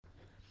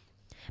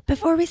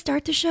Before we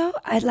start the show,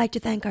 I'd like to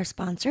thank our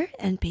sponsor,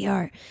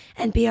 NPR.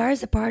 NPR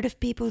is a part of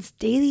people's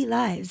daily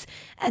lives,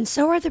 and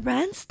so are the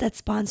brands that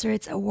sponsor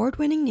its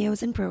award-winning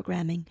news and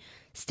programming.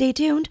 Stay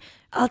tuned.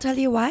 I'll tell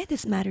you why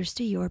this matters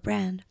to your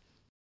brand.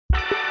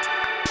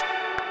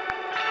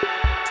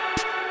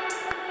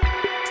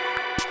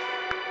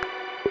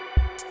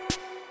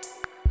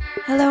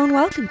 Hello and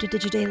welcome to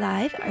Digiday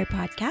Live, our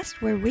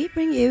podcast where we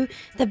bring you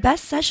the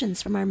best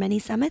sessions from our many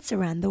summits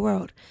around the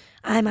world.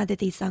 I'm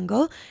Aditi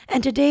Sangal,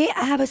 and today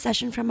I have a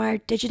session from our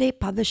Digiday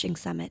Publishing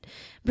Summit.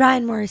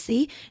 Brian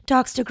Morrissey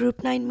talks to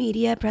Group 9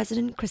 Media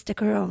President Krista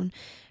Carone.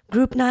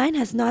 Group 9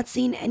 has not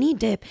seen any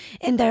dip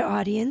in their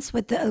audience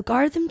with the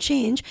algorithm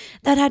change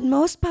that had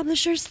most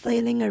publishers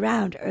flailing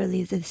around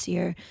early this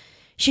year.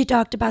 She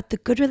talked about the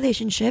good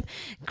relationship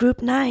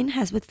Group 9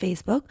 has with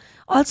Facebook.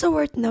 Also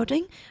worth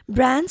noting,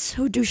 brands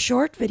who do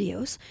short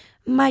videos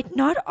might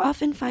not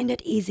often find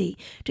it easy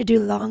to do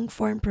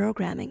long-form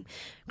programming.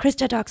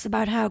 Krista talks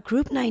about how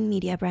Group 9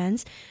 media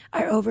brands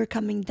are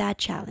overcoming that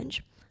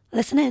challenge.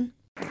 Listen in.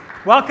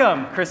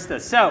 Welcome, Krista.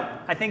 So,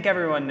 I think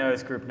everyone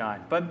knows Group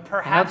 9, but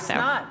perhaps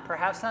not.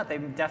 Perhaps not. They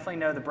definitely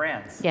know the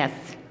brands. Yes.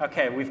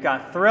 Okay, we've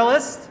got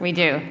Thrillist. We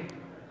do.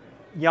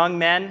 Young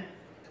men.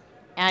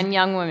 And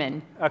young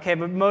women. Okay,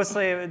 but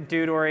mostly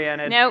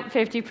dude-oriented. Nope,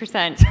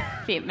 50%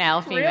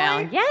 male, female.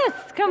 Really?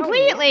 Yes,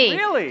 completely. Oh,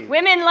 really?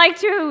 Women like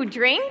to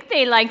drink,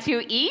 they like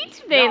to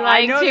eat, they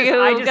like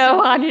to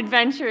go on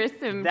adventures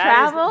and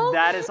travel.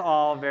 That is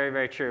all very,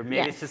 very true. Maybe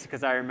Yes. It's just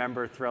because I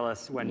remember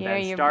Thrillist when Yeah,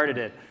 Ben started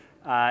it.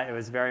 It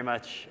was very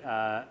much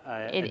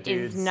a It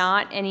dude's... is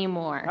not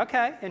anymore.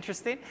 Okay,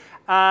 interesting.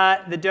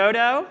 The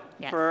Dodo,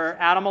 Yes. for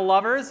animal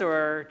lovers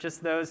or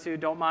just those who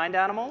don't mind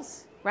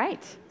animals.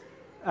 Right.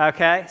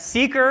 Okay,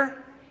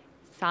 Seeker.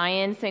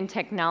 Science and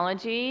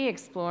technology,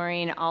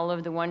 exploring all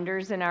of the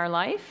wonders in our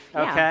life.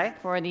 Okay. Yeah,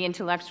 for the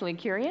intellectually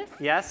curious.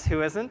 Yes,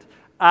 who isn't?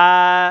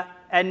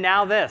 And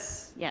Now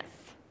This, Yes.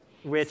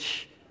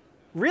 which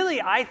really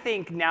I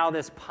think Now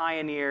This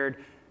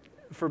pioneered,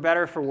 for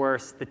better or for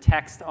worse, the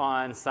text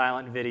on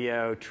silent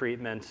video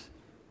treatment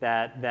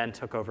that then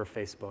took over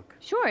Facebook.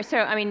 Sure.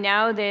 So, I mean,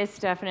 Now This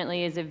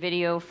definitely is a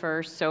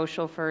video-first,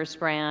 social-first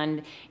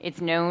brand.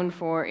 It's known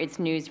for its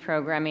news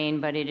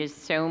programming, but it is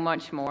so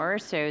much more.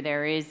 So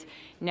there is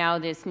Now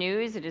This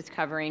News. It is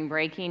covering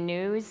breaking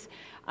news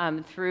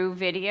through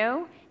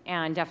video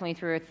and definitely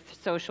through a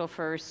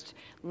social-first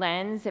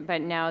lens.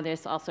 But Now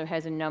This also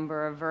has a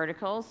number of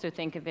verticals. So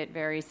think of it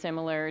very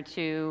similar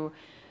to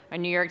a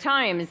New York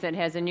Times that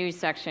has a news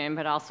section,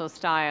 but also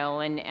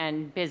style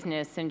and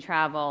business and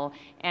travel.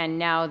 And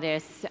Now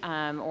This,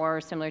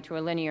 or similar to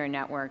a linear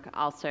network,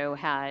 also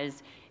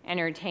has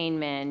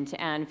entertainment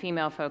and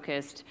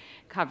female-focused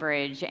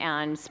coverage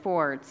and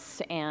sports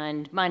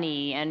and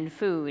money and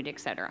food, et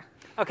cetera.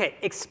 Okay,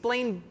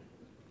 explain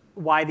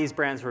why these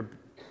brands were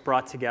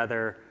brought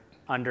together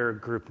under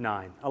Group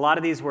 9. A lot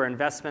of these were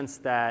investments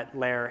that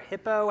Lair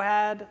Hippo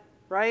had,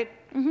 right?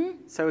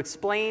 Mm-hmm. So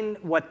explain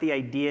what the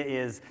idea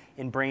is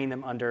in bringing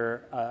them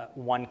under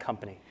one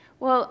company.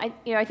 Well,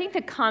 I think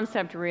the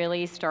concept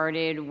really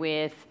started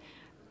with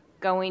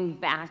going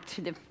back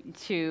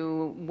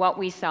to what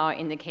we saw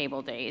in the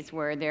cable days,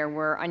 where there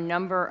were a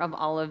number of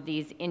all of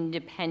these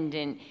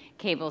independent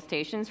cable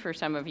stations, for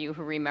some of you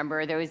who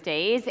remember those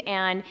days,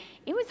 and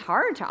it was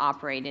hard to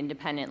operate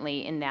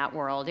independently in that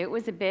world. It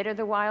was a bit of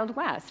the Wild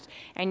West,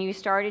 and you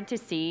started to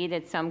see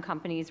that some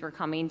companies were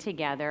coming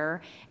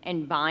together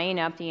and buying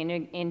up the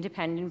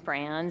independent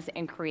brands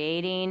and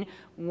creating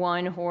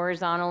one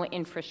horizontal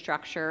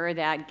infrastructure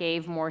that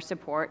gave more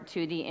support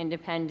to the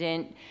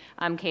independent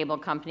cable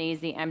companies,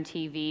 the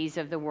MTVs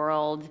of the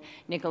world,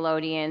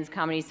 Nickelodeons,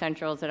 Comedy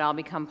Centrals, that all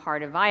become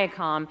part of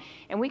Viacom.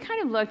 And we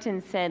kind of looked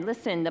and said,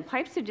 listen, the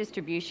pipes of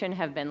distribution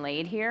have been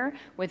laid here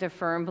with a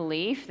firm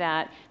belief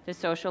that the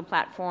social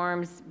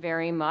platforms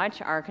very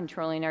much are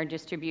controlling our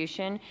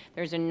distribution.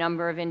 There's a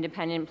number of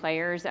independent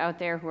players out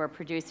there who are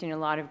producing a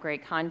lot of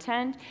great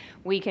content.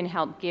 We can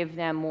help give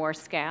them more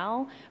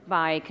scale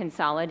by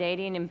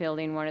consolidating and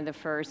building one of the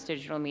first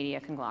digital media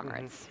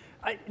conglomerates.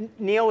 Mm-hmm.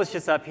 Neil was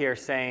just up here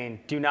saying,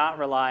 do not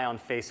rely on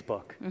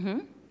Facebook. Mm-hmm.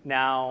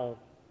 Now,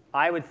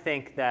 I would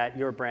think that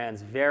your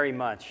brands very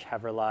much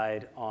have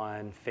relied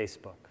on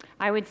Facebook.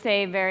 I would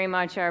say very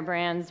much our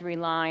brands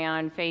rely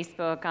on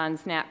Facebook, on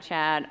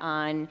Snapchat,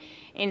 on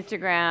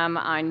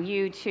Instagram, on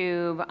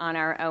YouTube, on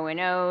our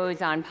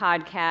O&Os, on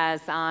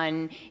podcasts,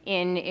 on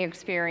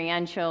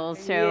experientials.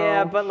 So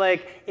yeah, but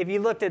like if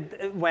you looked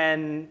at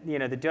when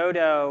the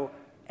Dodo,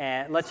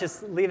 and let's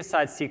just leave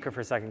aside Seeker for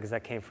a second because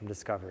that came from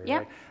Discovery.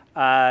 Yep.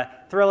 Right?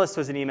 Thrillist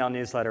was an email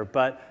newsletter,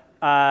 but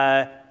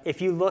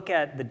if you look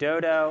at the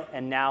Dodo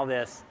and Now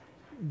This,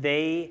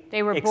 they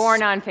were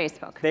born on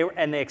Facebook.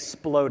 They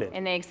exploded.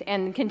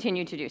 And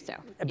continue to do so.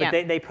 But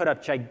they put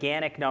up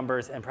gigantic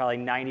numbers, and probably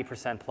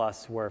 90%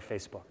 plus were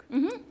Facebook.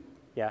 Mm-hmm.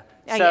 Yeah.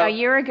 A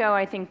year ago,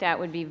 I think that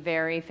would be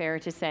very fair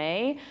to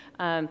say.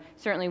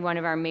 Certainly one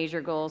of our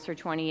major goals for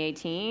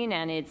 2018,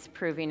 and it's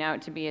proving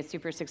out to be a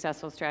super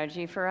successful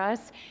strategy for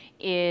us,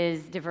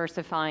 is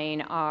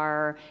diversifying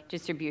our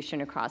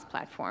distribution across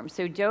platforms.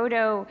 So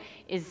Dodo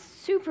is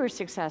super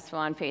successful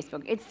on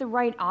Facebook. It's the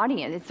right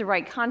audience. It's the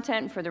right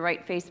content for the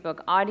right Facebook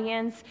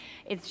audience.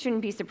 It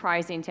shouldn't be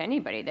surprising to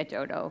anybody that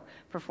Dodo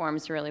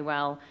performs really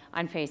well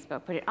on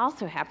Facebook, but it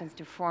also happens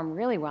to perform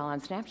really well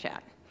on Snapchat.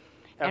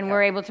 And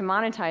we're able to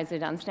monetize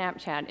it on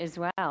Snapchat as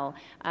well.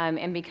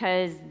 And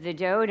because the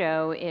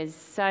Dodo is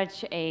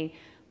such a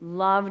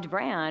loved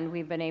brand,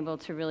 we've been able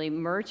to really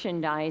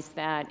merchandise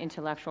that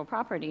intellectual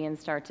property and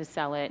start to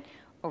sell it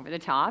over the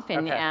top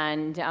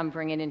and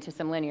bring it into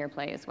some linear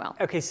play as well.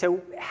 Okay,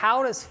 so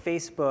how does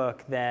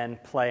Facebook then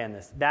play in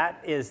this?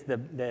 That is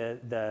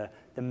the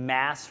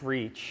mass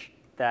reach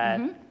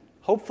that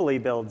hopefully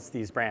builds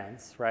these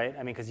brands, right? I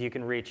mean, because you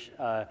can reach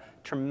a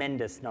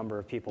tremendous number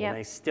of people, and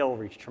they still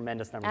reach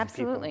tremendous numbers of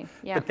people. Absolutely,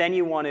 yeah. But then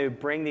you want to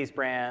bring these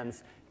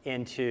brands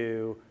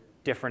into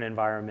different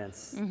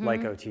environments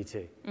like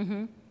OTT.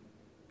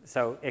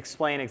 So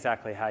explain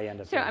exactly how you end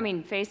up doing I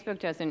mean, Facebook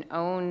doesn't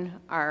own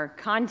our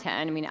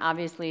content. I mean,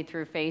 obviously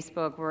through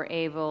Facebook, we're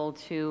able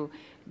to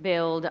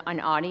build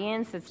an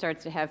audience that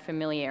starts to have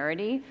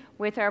familiarity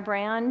with our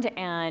brand,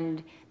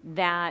 and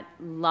that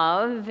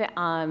love,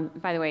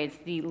 by the way, it's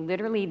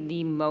literally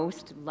the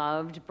most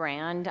loved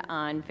brand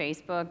on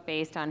Facebook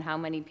based on how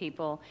many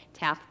people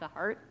tap the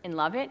heart and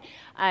love it.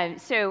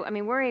 So, I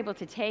mean, we're able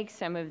to take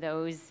some of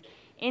those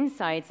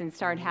insights and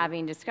start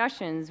having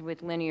discussions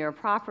with linear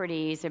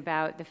properties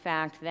about the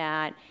fact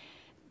that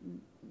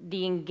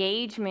the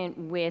engagement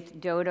with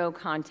Dodo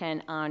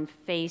content on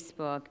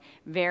Facebook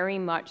very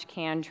much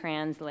can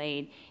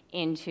translate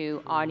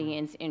into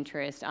audience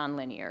interest on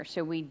linear.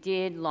 So we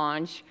did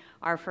launch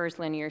our first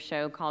linear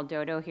show called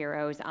Dodo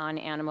Heroes on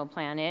Animal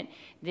Planet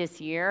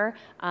this year.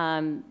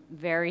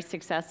 Very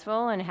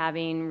successful and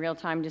having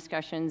real-time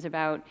discussions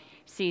about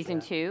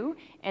season 2.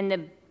 And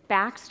the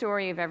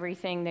backstory of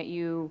everything that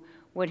you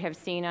would have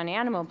seen on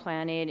Animal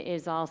Planet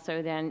is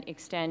also then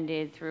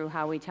extended through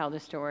how we tell the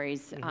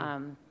stories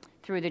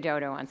through the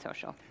Dodo on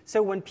social.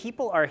 So when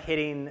people are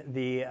hitting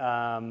the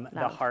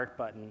heart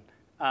button,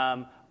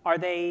 are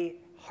they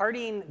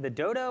hearting the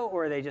Dodo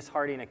or are they just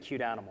hearting a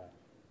cute animal?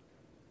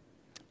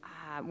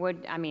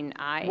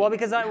 Well,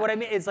 because what I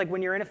mean is like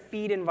when you're in a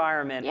feed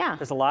environment,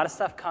 there's a lot of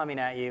stuff coming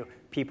at you.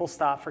 People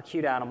stop for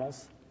cute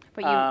animals.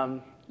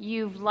 But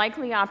you've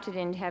likely opted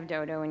in to have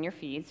Dodo in your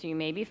feed, so you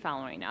may be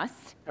following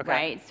us,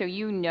 right? So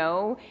you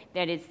know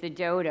that it's the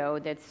Dodo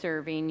that's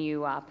serving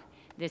you up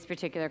this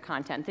particular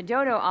content. The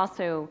Dodo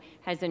also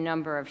has a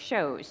number of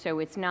shows, so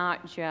it's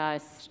not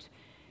just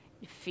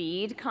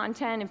feed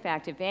content. In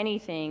fact, if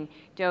anything,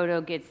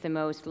 Dodo gets the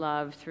most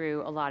love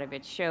through a lot of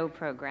its show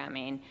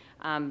programming.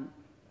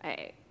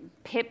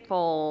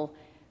 Pitbull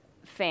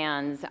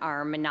fans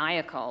are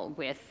maniacal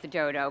with the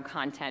Dodo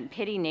content.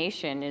 Pitty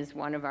Nation is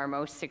one of our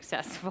most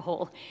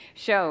successful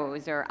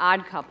shows, or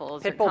Odd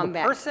Couples. Pitbull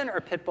the person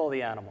or Pitbull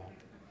the animal?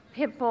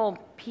 Pitbull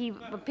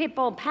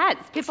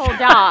pets, Pitbull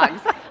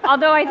dogs.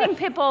 Although I think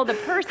Pitbull the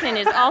person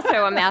is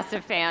also a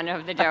massive fan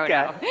of the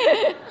Dodo.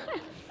 Okay.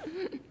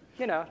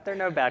 You know, there are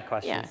no bad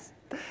questions.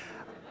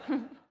 Yeah.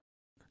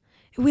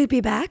 We'll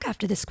be back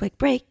after this quick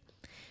break.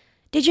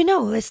 Did you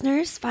know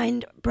listeners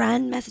find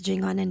brand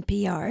messaging on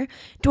NPR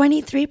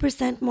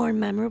 23% more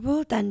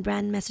memorable than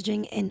brand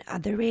messaging in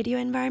other radio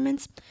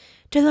environments?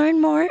 To learn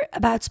more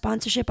about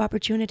sponsorship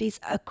opportunities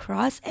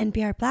across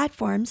NPR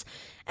platforms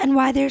and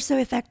why they're so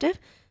effective,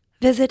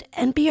 visit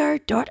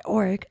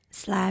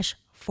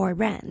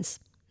npr.org/4brands.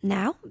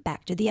 Now,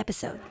 back to the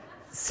episode.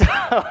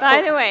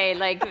 By the way,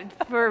 like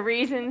for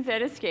reasons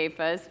that escape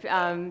us,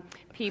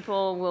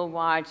 people will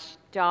watch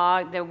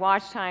the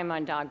watch time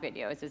on dog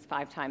videos is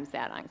 5 times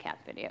that on cat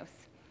videos.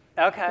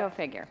 Okay. Go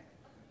figure.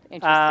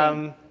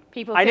 Interesting.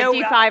 People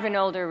 55 and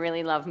older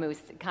really love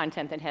moose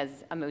content that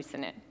has a moose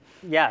in it.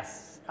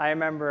 Yes. I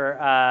remember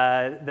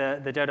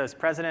the Dodo's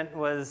president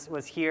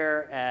was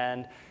here,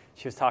 and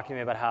she was talking to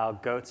me about how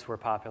goats were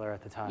popular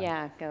at the time.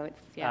 Yeah, goats,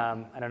 yeah.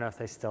 I don't know if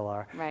they still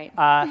are. Right.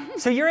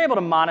 So you're able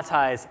to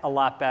monetize a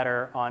lot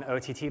better on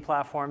OTT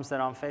platforms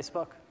than on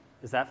Facebook?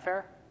 Is that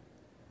fair?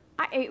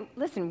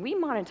 Listen, we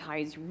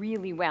monetize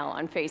really well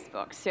on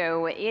Facebook.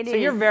 So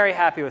you're very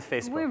happy with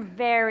Facebook? We're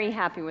very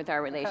happy with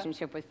our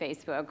relationship with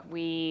Facebook.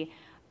 We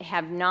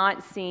have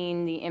not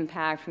seen the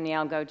impact from the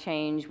algo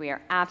change. We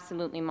are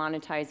absolutely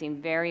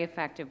monetizing very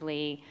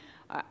effectively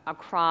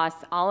across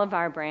all of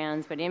our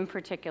brands, but in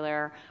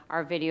particular,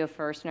 our video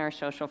first and our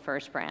social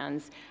first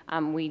brands.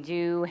 We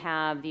do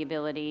have the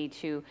ability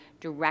to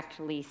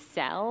directly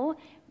sell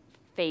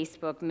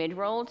Facebook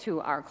mid-roll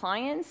to our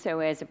clients. So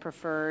as a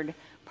preferred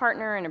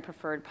partner and a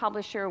preferred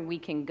publisher, we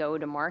can go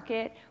to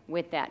market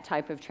with that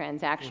type of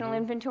transactional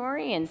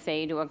inventory and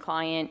say to a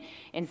client,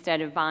 instead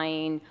of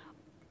buying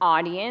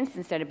audience,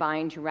 instead of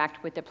buying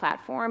direct with the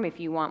platform, if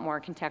you want more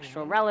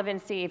contextual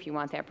relevancy, if you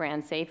want that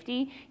brand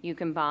safety, you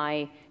can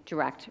buy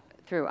direct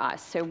through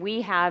us. So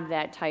we have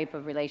that type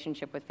of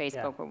relationship with Facebook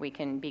Yeah. where we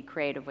can be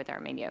creative with our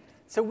media.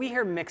 So we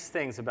hear mixed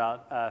things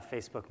about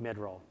Facebook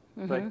mid-roll,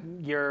 but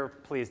you're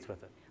pleased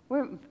with it.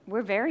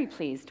 We're very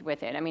pleased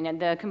with it. I mean,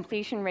 the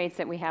completion rates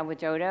that we have with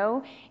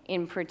Dodo,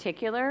 in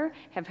particular,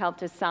 have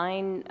helped us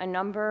sign a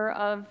number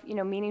of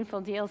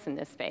meaningful deals in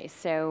this space.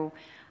 So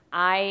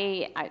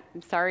I'm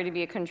sorry to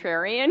be a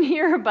contrarian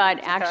here, but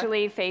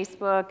actually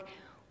Facebook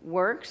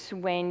works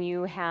when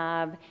you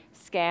have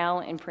scale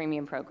and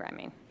premium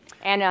programming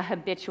and a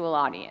habitual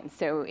audience.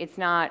 So it's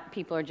not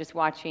people are just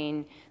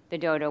watching the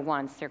Dodo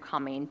once, they're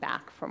coming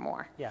back for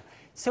more. Yeah.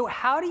 So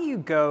how do you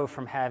go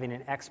from having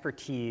an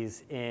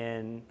expertise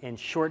in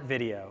short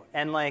video,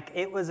 and like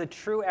it was a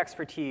true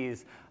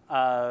expertise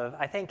of,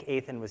 I think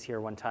Ethan was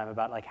here one time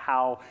about like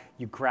how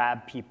you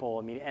grab people,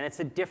 and it's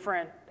a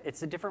different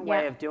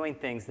way of doing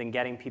things than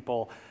getting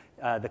people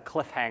the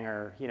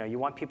cliffhanger. You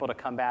want people to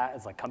come back.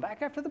 It's like come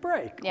back after the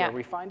break where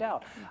we find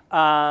out.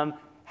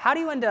 How do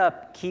you end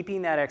up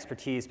keeping that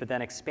expertise, but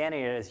then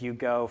expanding it as you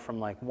go from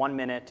like 1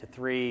 minute to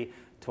 3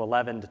 to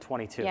 11 to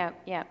 22?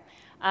 Yeah.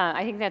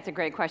 I think that's a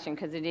great question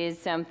because it is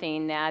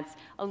something that's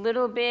a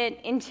little bit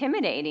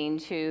intimidating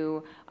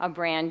to a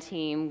brand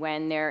team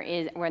when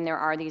there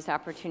are these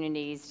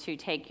opportunities to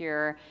take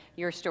your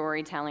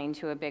storytelling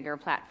to a bigger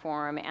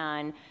platform,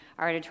 and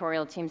our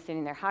editorial team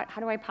sitting there, how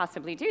do I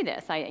possibly do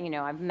this?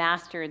 I've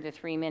mastered the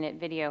 3-minute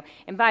video,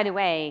 and by the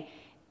way,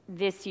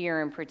 this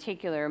year in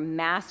particular,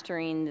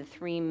 mastering the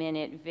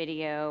 3-minute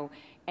video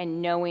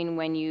and knowing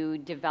when you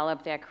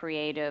develop that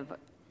creative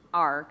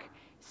arc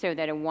so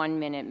that a 1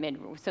 minute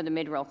so the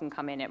mid-roll can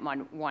come in at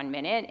 1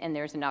 minute and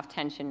there's enough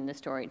tension in the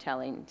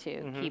storytelling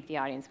to keep the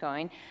audience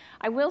going.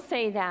 I will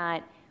say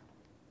that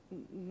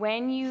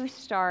when you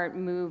start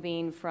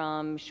moving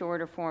from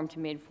shorter form to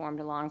mid-form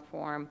to long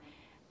form,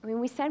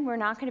 we said we're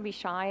not going to be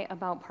shy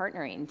about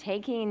partnering.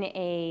 Taking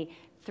a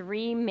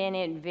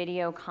 3-minute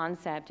video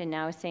concept and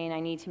now saying I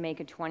need to make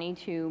a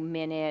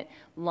 22-minute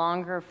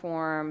longer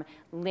form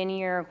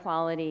linear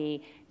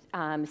quality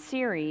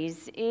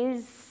series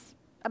is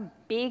a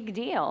big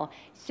deal.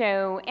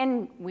 So,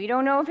 and we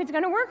don't know if it's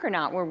going to work or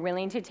not. We're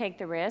willing to take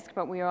the risk,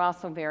 but we are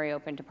also very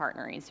open to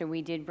partnering. So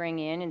we did bring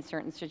in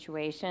certain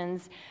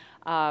situations,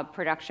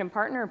 production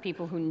partner,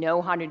 people who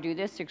know how to do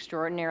this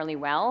extraordinarily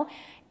well,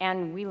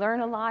 and we learn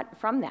a lot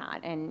from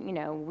that.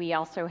 And we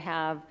also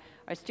have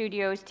a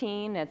studios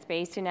team that's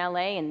based in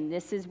LA, and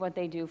this is what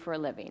they do for a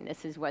living.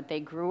 This is what they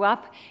grew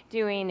up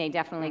doing. They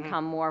definitely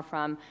come more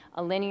from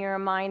a linear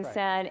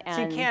mindset. Right. And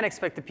so you can't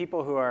expect the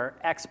people who are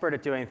expert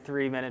at doing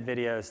 3-minute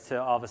videos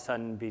to all of a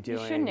sudden be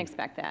doing... You shouldn't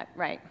expect that,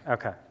 right.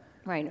 Okay.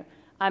 Right.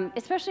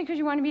 Especially because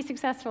you want to be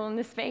successful in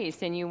this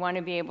space and you want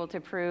to be able to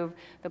prove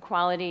the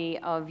quality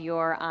of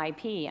your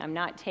IP. I'm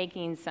not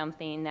taking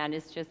something that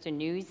is just a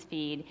news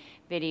feed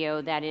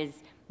video that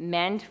is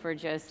meant for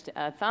just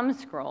a thumb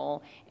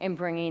scroll and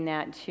bringing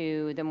that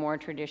to the more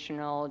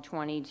traditional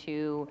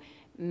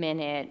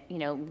 22-minute,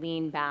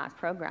 lean back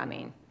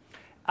programming.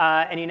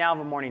 And you now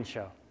have a morning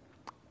show.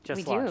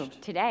 Just we launched. do.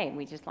 Today,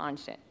 we just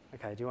launched it.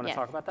 Okay, do you want to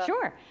talk about that?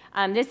 Sure.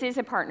 This is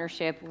a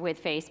partnership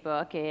with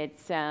Facebook.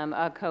 It's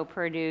a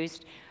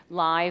co-produced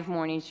live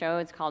morning show.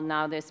 It's called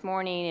Now This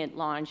Morning. It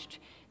launched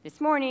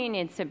this morning.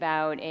 It's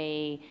about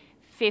a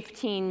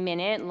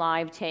 15-minute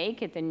live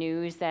take at the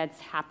news that's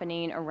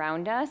happening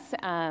around us.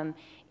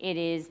 It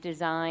is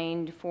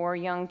designed for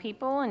young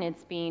people, and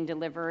it's being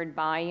delivered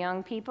by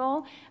young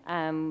people,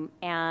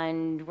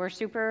 and we're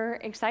super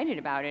excited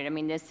about it. I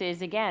mean, this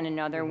is, again,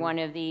 another one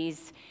of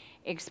these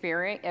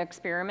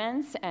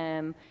experiments,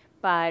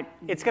 but...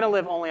 It's going to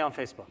live only on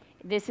Facebook.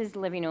 This is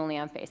living only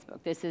on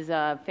Facebook. This is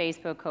a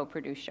Facebook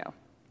co-produced show.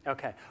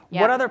 Okay.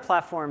 Yeah. What other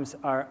platforms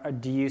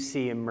do you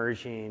see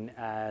emerging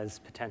as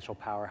potential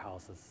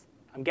powerhouses?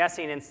 I'm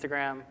guessing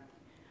Instagram,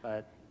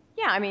 but...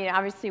 Yeah, I mean,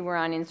 obviously we're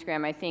on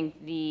Instagram. I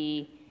think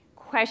the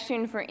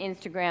question for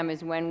Instagram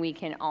is when we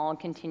can all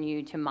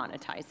continue to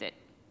monetize it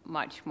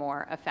much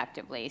more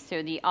effectively.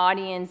 So the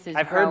audience is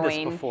I've growing heard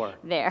this before.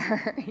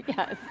 There.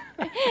 Yes.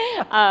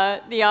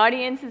 The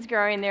audience is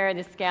growing there.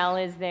 The scale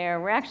is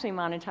there. We're actually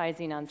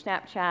monetizing on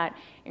Snapchat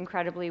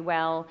incredibly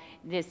well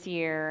this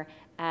year.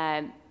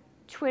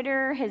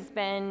 Twitter has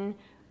been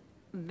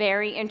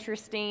very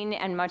interesting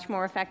and much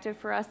more effective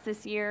for us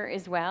this year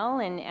as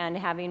well, and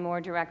having more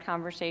direct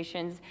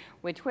conversations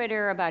with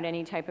Twitter about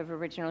any type of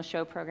original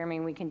show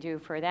programming we can do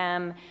for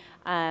them.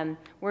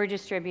 We're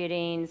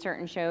distributing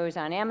certain shows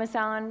on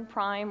Amazon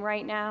Prime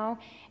right now.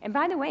 And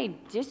by the way,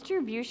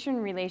 distribution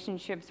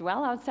relationships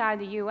well outside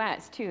the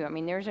US too. I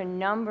mean, there's a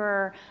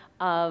number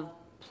of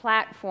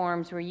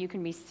platforms where you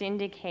can be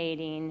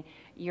syndicating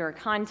your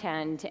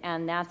content,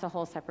 and that's a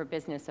whole separate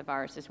business of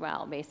ours as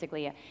well.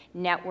 Basically a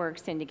network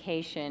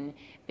syndication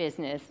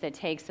business that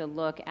takes a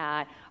look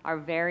at our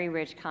very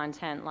rich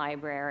content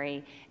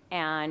library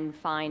and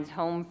finds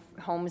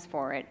homes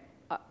for it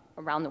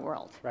around the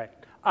world. Right.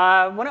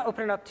 I want to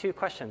open it up to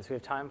questions. We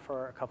have time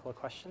for a couple of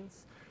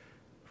questions.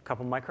 A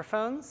couple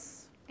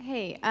microphones.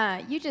 Hey,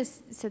 you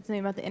just said something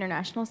about the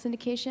international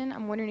syndication.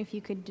 I'm wondering if you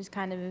could just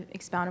kind of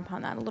expound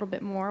upon that a little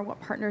bit more. What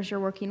partners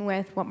you're working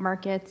with, what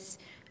markets,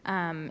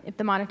 if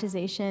the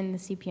monetization, the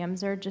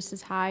CPMs are just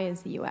as high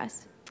as the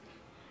U.S.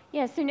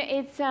 Yes, and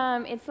it's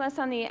less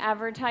on the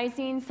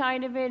advertising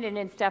side of it, and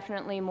it's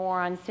definitely more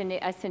on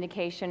a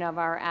syndication of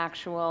our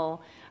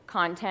actual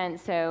content.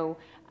 So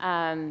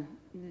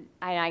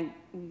I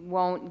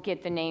won't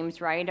get the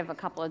names right of a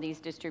couple of these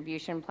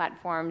distribution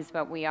platforms,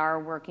 but we are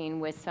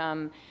working with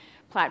some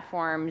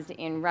platforms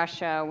in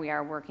Russia. We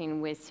are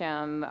working with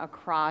some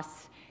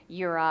across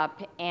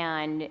Europe,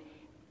 and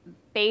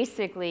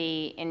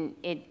basically,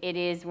 it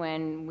is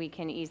when we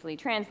can easily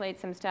translate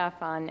some stuff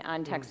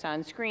on text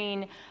on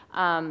screen,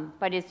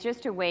 but it's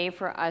just a way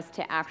for us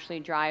to actually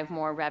drive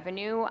more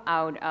revenue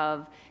out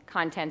of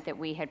content that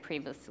we had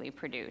previously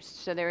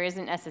produced. So there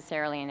isn't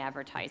necessarily an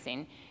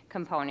advertising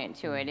component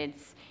to it.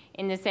 It's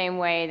in the same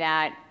way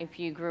that if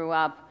you grew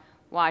up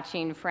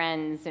watching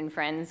Friends, and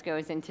Friends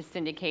goes into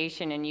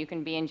syndication, and you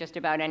can be in just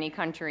about any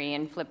country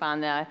and flip on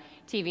the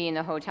TV in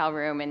the hotel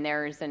room, and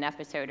there's an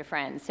episode of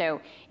Friends. So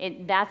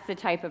that's the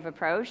type of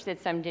approach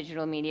that some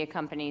digital media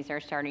companies are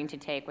starting to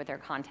take with their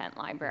content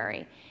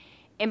library.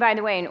 And by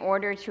the way, in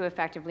order to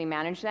effectively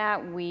manage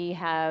that, we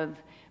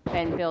have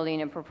been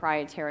building a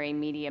proprietary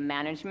media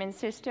management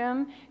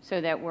system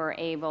so that we're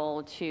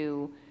able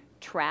to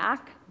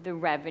track the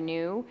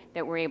revenue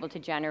that we're able to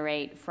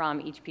generate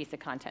from each piece of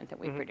content that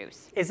we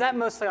produce. Is that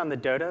mostly on the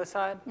Dodo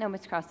side? No,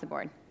 it's across the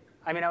board.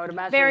 I mean, I would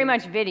imagine... Very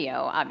much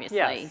video, obviously.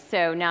 Yes.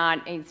 So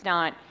it's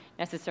not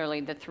necessarily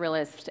the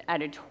Thrillist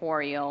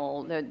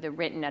editorial, the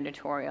written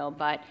editorial,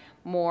 but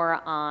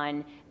more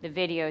on the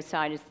video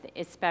side,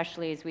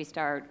 especially as we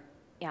start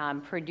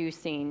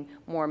producing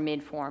more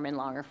mid-form and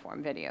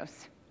longer-form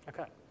videos.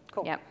 Okay,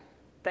 cool. Yep.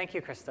 Thank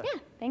you, Krista. Yeah,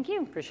 thank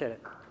you. Appreciate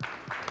it.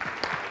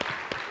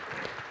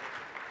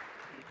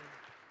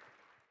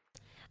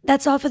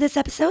 That's all for this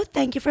episode.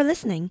 Thank you for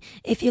listening.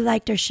 If you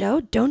liked our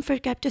show, don't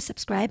forget to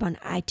subscribe on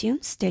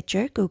iTunes,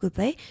 Stitcher, Google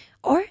Play,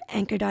 or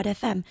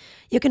Anchor.fm.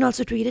 You can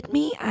also tweet at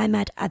me. I'm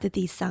at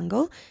Aditi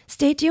Sangal.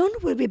 Stay tuned.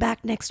 We'll be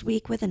back next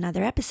week with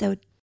another episode.